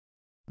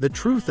The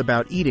truth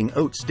about eating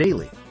oats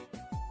daily.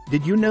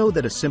 Did you know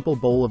that a simple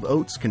bowl of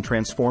oats can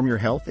transform your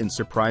health in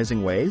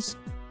surprising ways?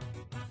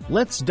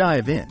 Let's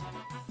dive in.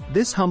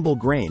 This humble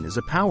grain is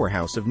a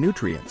powerhouse of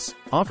nutrients,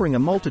 offering a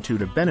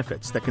multitude of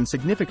benefits that can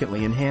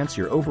significantly enhance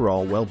your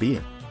overall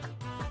well-being.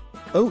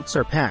 Oats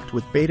are packed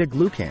with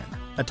beta-glucan,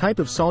 a type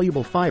of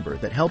soluble fiber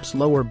that helps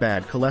lower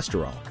bad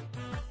cholesterol.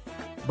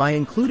 By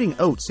including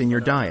oats in your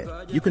diet,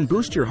 you can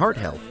boost your heart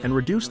health and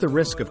reduce the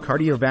risk of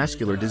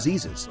cardiovascular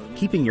diseases,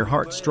 keeping your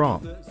heart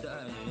strong.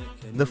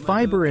 The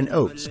fiber in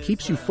oats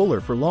keeps you fuller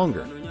for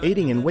longer,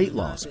 aiding in weight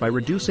loss by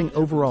reducing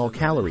overall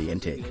calorie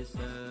intake.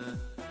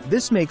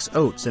 This makes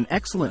oats an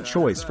excellent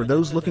choice for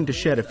those looking to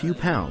shed a few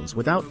pounds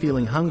without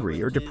feeling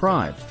hungry or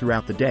deprived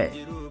throughout the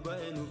day.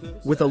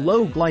 With a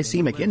low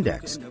glycemic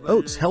index,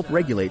 oats help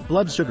regulate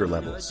blood sugar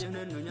levels.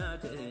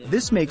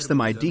 This makes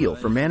them ideal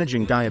for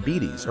managing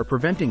diabetes or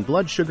preventing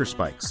blood sugar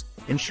spikes,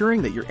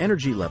 ensuring that your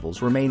energy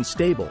levels remain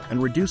stable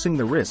and reducing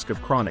the risk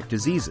of chronic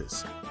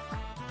diseases.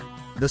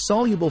 The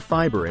soluble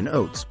fiber in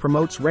oats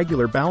promotes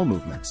regular bowel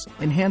movements,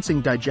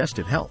 enhancing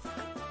digestive health.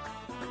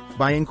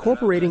 By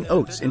incorporating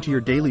oats into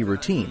your daily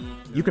routine,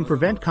 you can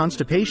prevent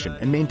constipation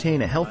and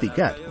maintain a healthy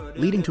gut,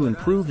 leading to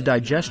improved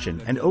digestion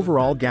and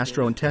overall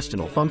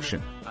gastrointestinal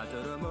function.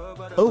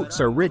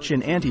 Oats are rich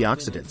in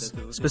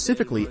antioxidants,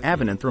 specifically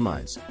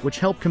avenanthramides, which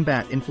help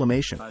combat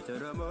inflammation.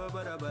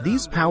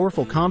 These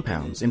powerful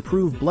compounds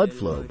improve blood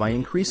flow by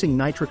increasing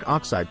nitric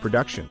oxide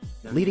production,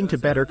 leading to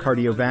better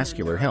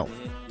cardiovascular health.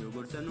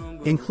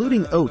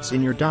 Including oats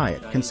in your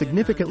diet can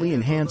significantly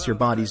enhance your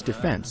body's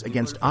defense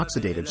against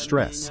oxidative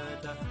stress.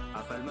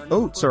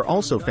 Oats are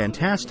also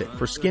fantastic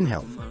for skin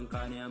health.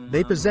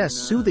 They possess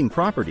soothing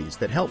properties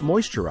that help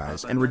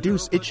moisturize and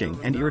reduce itching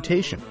and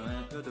irritation.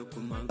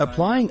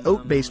 Applying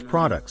oat-based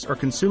products or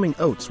consuming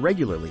oats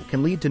regularly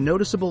can lead to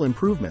noticeable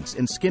improvements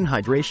in skin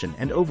hydration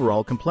and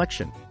overall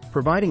complexion,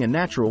 providing a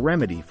natural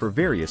remedy for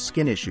various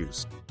skin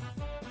issues.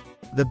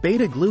 The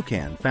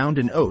beta-glucan found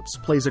in oats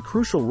plays a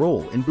crucial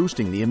role in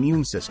boosting the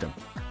immune system.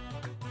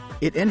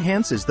 It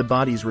enhances the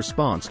body's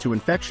response to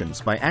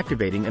infections by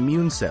activating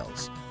immune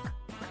cells.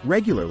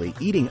 Regularly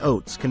eating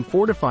oats can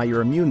fortify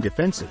your immune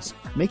defenses,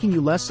 making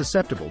you less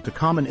susceptible to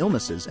common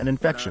illnesses and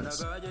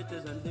infections.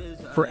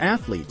 For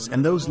athletes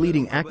and those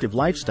leading active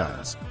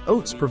lifestyles,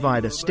 oats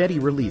provide a steady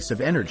release of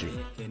energy.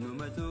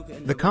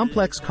 The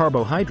complex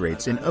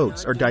carbohydrates in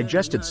oats are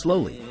digested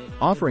slowly,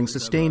 offering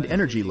sustained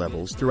energy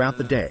levels throughout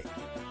the day.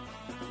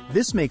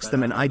 This makes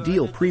them an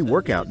ideal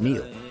pre-workout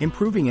meal,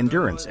 improving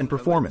endurance and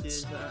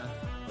performance.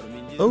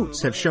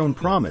 Oats have shown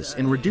promise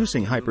in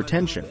reducing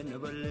hypertension.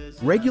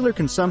 Regular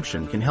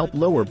consumption can help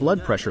lower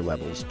blood pressure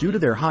levels due to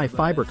their high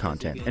fiber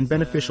content and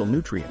beneficial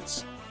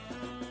nutrients.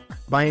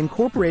 By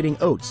incorporating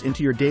oats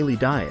into your daily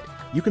diet,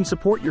 you can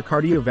support your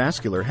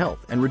cardiovascular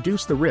health and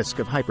reduce the risk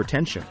of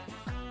hypertension.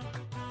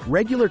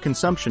 Regular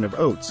consumption of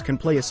oats can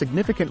play a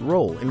significant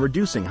role in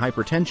reducing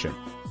hypertension.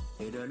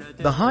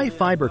 The high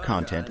fiber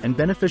content and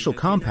beneficial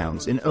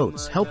compounds in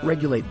oats help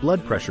regulate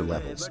blood pressure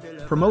levels,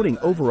 promoting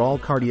overall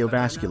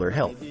cardiovascular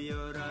health.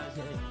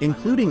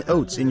 Including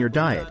oats in your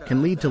diet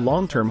can lead to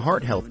long-term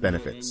heart health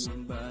benefits.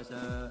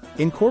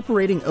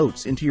 Incorporating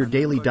oats into your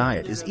daily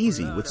diet is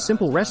easy with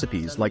simple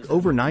recipes like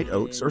overnight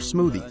oats or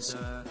smoothies.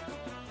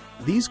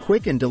 These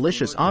quick and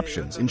delicious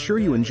options ensure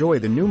you enjoy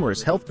the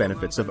numerous health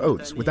benefits of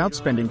oats without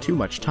spending too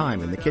much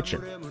time in the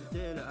kitchen.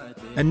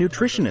 A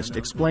nutritionist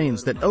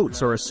explains that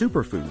oats are a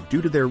superfood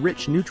due to their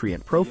rich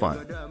nutrient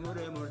profile.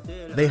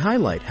 They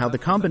highlight how the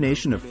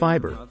combination of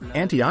fiber,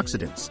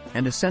 antioxidants,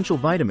 and essential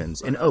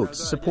vitamins in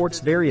oats supports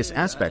various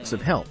aspects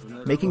of health,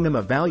 making them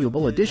a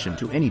valuable addition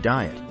to any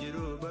diet.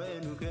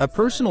 A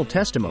personal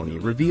testimony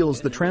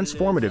reveals the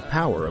transformative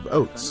power of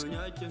oats.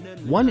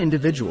 One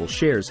individual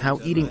shares how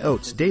eating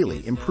oats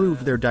daily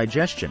improved their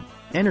digestion,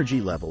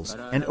 energy levels,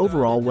 and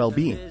overall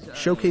well-being,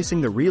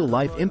 showcasing the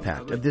real-life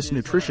impact of this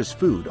nutritious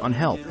food on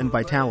health and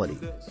vitality.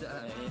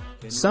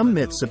 Some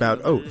myths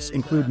about oats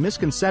include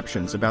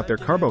misconceptions about their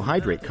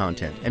carbohydrate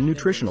content and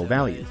nutritional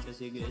value.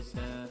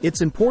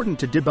 It's important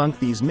to debunk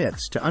these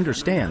myths to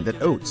understand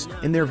that oats,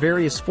 in their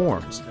various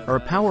forms, are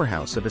a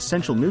powerhouse of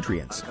essential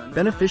nutrients,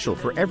 beneficial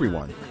for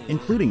everyone,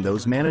 including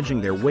those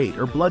managing their weight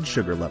or blood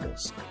sugar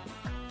levels.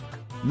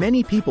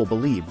 Many people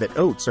believe that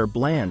oats are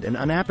bland and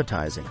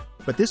unappetizing,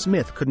 but this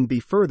myth couldn't be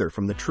further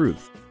from the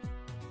truth.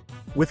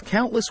 With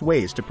countless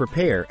ways to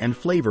prepare and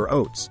flavor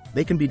oats,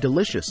 they can be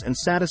delicious and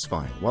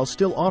satisfying while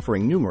still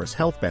offering numerous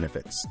health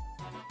benefits.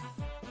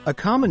 A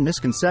common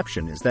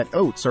misconception is that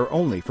oats are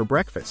only for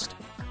breakfast.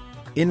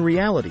 In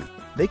reality,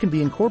 they can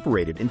be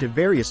incorporated into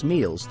various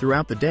meals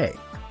throughout the day.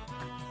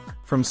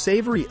 From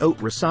savory oat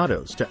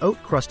risottos to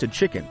oat-crusted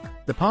chicken,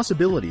 the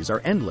possibilities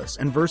are endless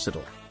and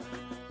versatile.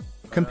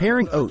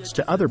 Comparing oats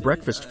to other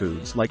breakfast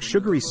foods like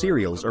sugary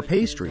cereals or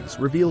pastries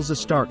reveals a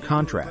stark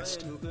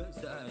contrast.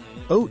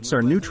 Oats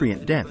are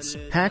nutrient-dense,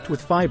 packed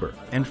with fiber,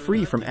 and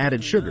free from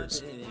added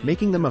sugars,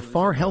 making them a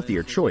far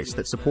healthier choice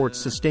that supports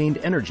sustained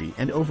energy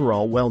and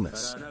overall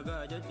wellness.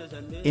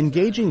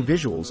 Engaging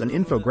visuals and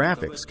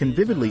infographics can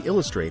vividly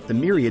illustrate the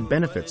myriad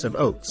benefits of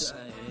oats.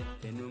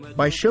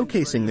 By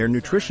showcasing their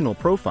nutritional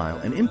profile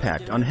and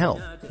impact on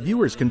health,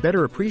 viewers can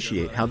better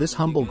appreciate how this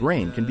humble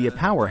grain can be a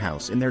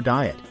powerhouse in their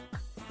diet.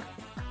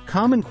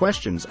 Common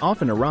questions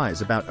often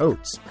arise about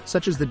oats,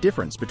 such as the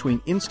difference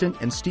between instant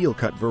and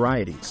steel-cut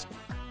varieties.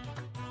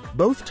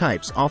 Both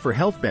types offer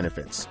health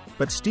benefits,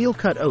 but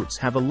steel-cut oats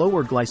have a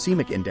lower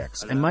glycemic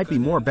index and might be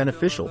more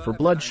beneficial for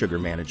blood sugar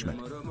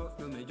management.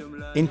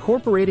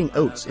 Incorporating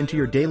oats into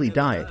your daily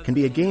diet can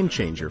be a game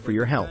changer for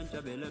your health.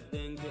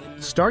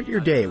 Start your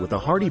day with a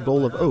hearty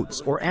bowl of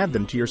oats or add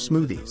them to your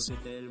smoothies.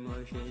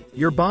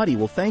 Your body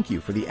will thank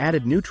you for the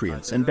added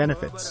nutrients and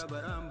benefits.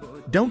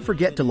 Don't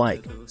forget to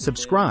like,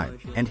 subscribe,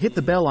 and hit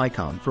the bell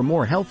icon for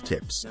more health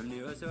tips.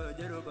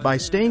 By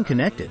staying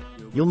connected,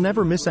 you'll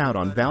never miss out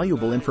on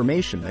valuable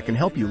information that can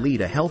help you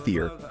lead a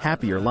healthier,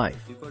 happier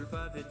life.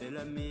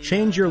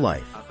 Change your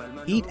life.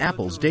 Eat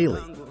apples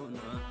daily.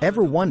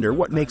 Ever wonder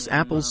what makes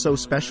apples so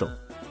special?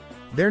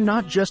 They're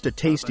not just a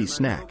tasty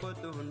snack.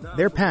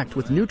 They're packed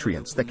with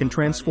nutrients that can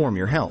transform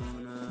your health.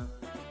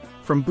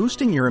 From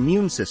boosting your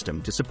immune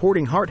system to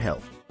supporting heart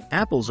health,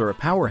 apples are a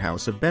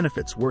powerhouse of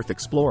benefits worth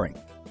exploring.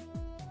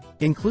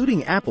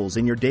 Including apples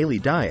in your daily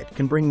diet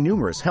can bring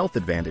numerous health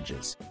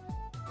advantages.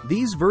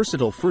 These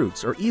versatile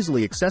fruits are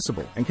easily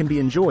accessible and can be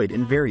enjoyed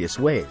in various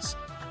ways.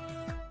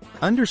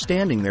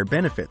 Understanding their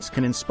benefits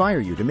can inspire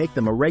you to make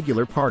them a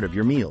regular part of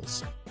your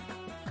meals.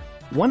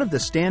 One of the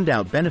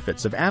standout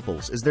benefits of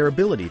apples is their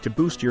ability to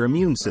boost your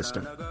immune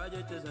system.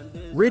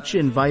 Rich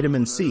in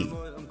vitamin C,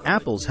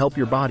 apples help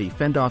your body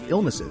fend off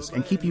illnesses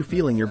and keep you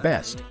feeling your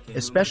best,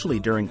 especially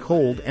during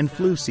cold and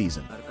flu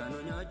season.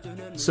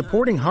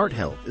 Supporting heart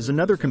health is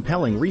another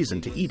compelling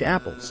reason to eat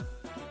apples.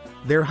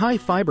 Their high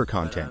fiber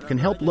content can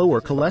help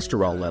lower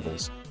cholesterol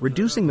levels,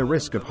 reducing the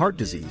risk of heart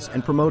disease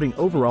and promoting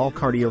overall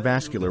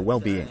cardiovascular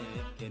well-being.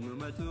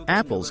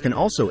 Apples can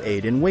also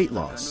aid in weight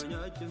loss.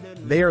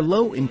 They are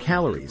low in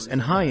calories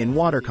and high in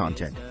water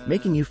content,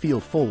 making you feel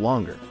full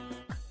longer.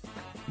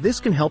 This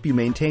can help you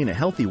maintain a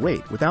healthy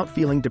weight without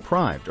feeling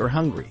deprived or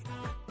hungry.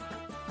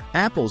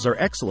 Apples are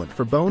excellent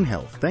for bone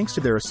health thanks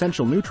to their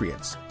essential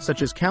nutrients,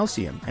 such as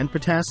calcium and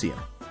potassium.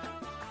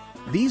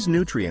 These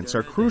nutrients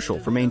are crucial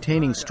for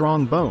maintaining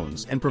strong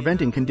bones and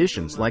preventing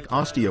conditions like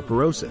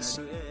osteoporosis.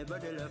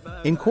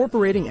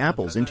 Incorporating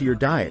apples into your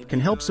diet can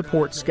help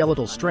support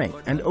skeletal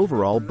strength and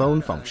overall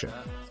bone function.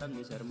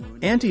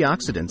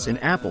 Antioxidants in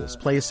apples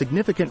play a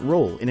significant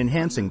role in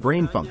enhancing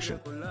brain function.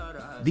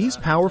 These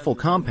powerful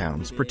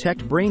compounds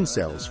protect brain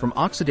cells from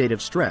oxidative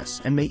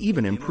stress and may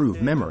even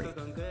improve memory.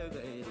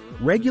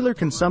 Regular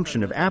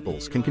consumption of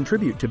apples can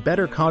contribute to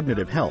better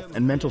cognitive health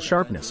and mental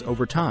sharpness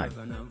over time.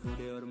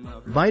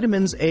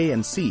 Vitamins A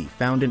and C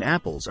found in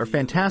apples are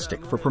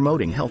fantastic for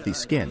promoting healthy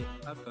skin.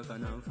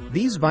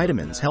 These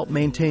vitamins help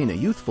maintain a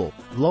youthful,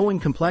 glowing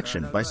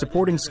complexion by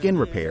supporting skin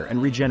repair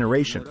and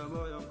regeneration.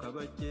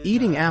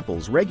 Eating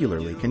apples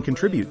regularly can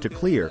contribute to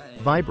clear,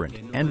 vibrant,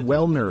 and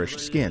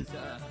well-nourished skin.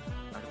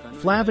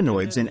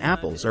 Flavonoids in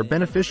apples are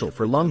beneficial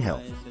for lung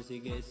health.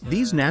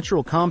 These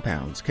natural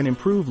compounds can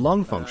improve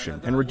lung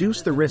function and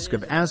reduce the risk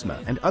of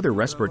asthma and other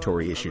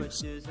respiratory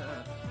issues.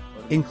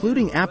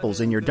 Including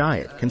apples in your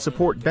diet can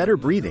support better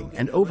breathing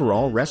and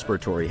overall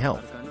respiratory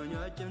health.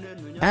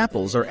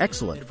 Apples are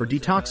excellent for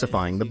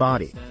detoxifying the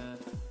body.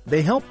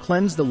 They help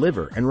cleanse the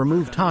liver and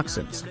remove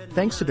toxins,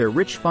 thanks to their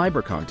rich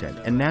fiber content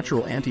and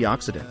natural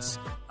antioxidants.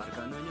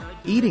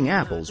 Eating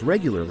apples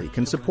regularly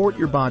can support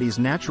your body's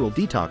natural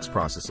detox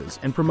processes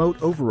and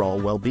promote overall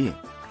well-being.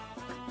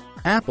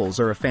 Apples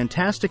are a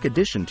fantastic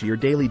addition to your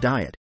daily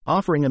diet,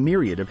 offering a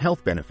myriad of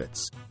health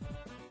benefits.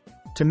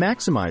 To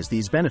maximize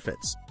these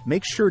benefits,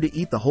 make sure to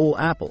eat the whole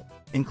apple,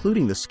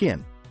 including the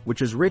skin,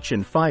 which is rich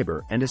in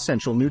fiber and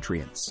essential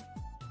nutrients.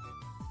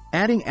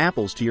 Adding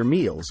apples to your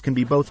meals can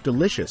be both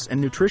delicious and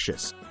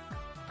nutritious.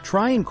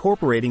 Try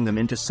incorporating them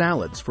into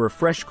salads for a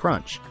fresh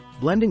crunch,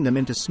 blending them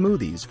into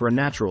smoothies for a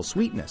natural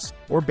sweetness,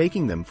 or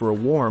baking them for a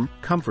warm,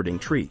 comforting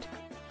treat.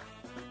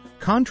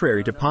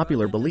 Contrary to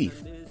popular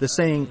belief, the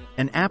saying,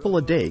 "an apple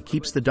a day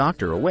keeps the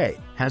doctor away,"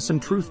 has some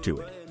truth to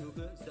it.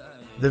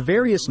 The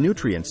various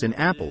nutrients in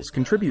apples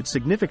contribute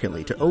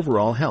significantly to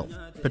overall health,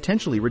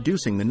 potentially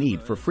reducing the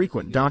need for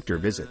frequent doctor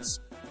visits.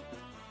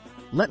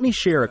 Let me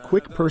share a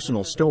quick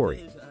personal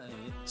story.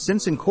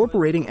 Since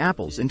incorporating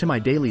apples into my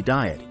daily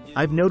diet,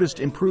 I've noticed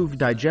improved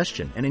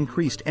digestion and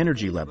increased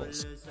energy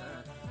levels.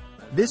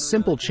 This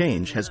simple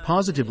change has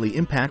positively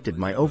impacted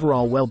my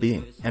overall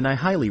well-being, and I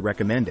highly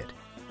recommend it.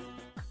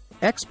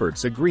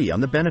 Experts agree on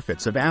the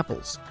benefits of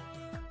apples.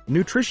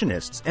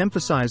 Nutritionists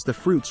emphasize the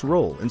fruit's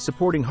role in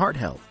supporting heart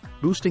health,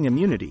 boosting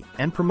immunity,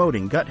 and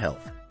promoting gut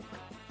health.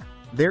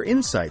 Their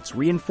insights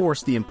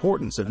reinforce the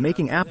importance of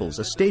making apples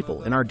a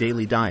staple in our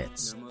daily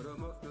diets.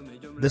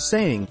 The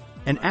saying,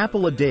 "an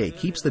apple a day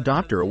keeps the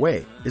doctor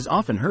away," is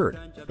often heard,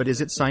 but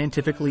is it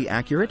scientifically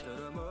accurate?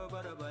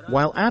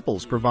 While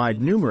apples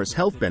provide numerous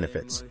health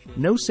benefits,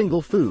 no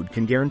single food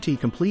can guarantee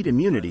complete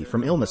immunity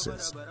from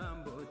illnesses.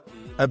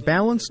 A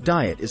balanced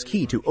diet is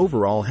key to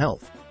overall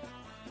health.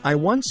 I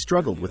once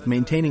struggled with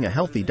maintaining a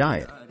healthy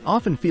diet,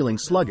 often feeling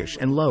sluggish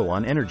and low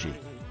on energy.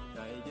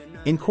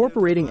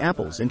 Incorporating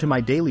apples into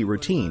my daily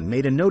routine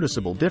made a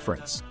noticeable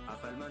difference.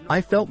 I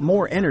felt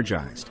more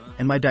energized,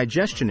 and my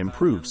digestion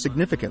improved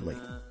significantly.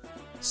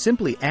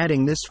 Simply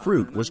adding this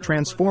fruit was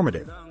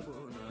transformative.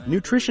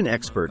 Nutrition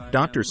expert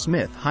Dr.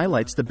 Smith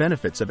highlights the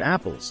benefits of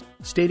apples,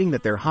 stating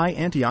that their high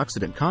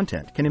antioxidant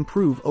content can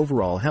improve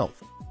overall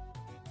health.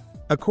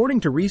 According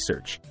to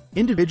research,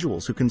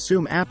 individuals who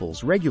consume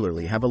apples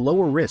regularly have a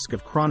lower risk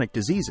of chronic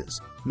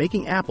diseases,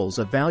 making apples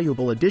a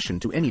valuable addition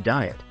to any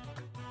diet.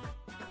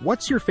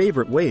 What's your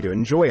favorite way to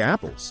enjoy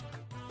apples?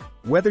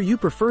 Whether you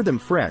prefer them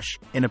fresh,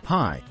 in a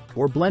pie,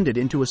 or blended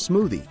into a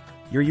smoothie,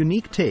 your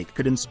unique take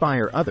could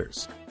inspire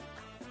others.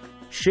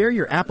 Share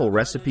your apple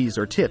recipes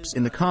or tips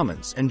in the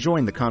comments and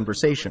join the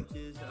conversation.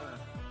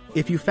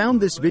 If you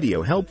found this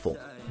video helpful,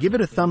 give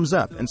it a thumbs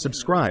up and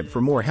subscribe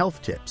for more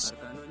health tips.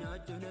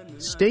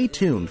 Stay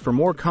tuned for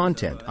more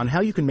content on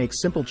how you can make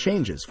simple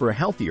changes for a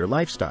healthier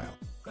lifestyle.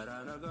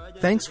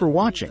 Thanks for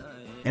watching,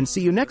 and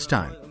see you next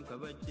time.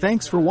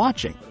 Thanks for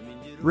watching.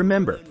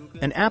 Remember,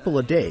 an apple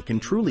a day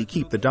can truly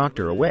keep the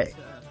doctor away.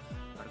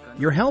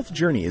 Your health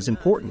journey is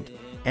important,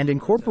 and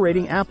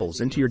incorporating apples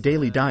into your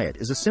daily diet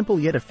is a simple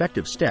yet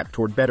effective step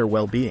toward better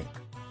well-being.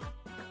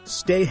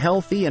 Stay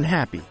healthy and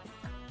happy.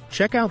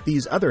 Check out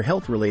these other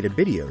health-related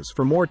videos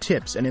for more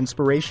tips and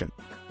inspiration.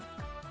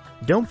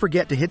 Don't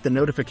forget to hit the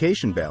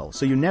notification bell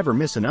so you never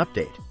miss an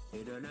update.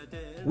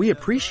 We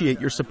appreciate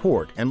your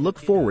support and look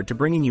forward to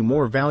bringing you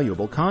more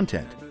valuable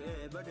content.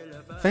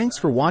 Thanks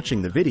for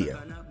watching the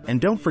video, and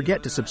don't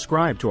forget to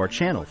subscribe to our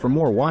channel for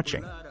more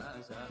watching.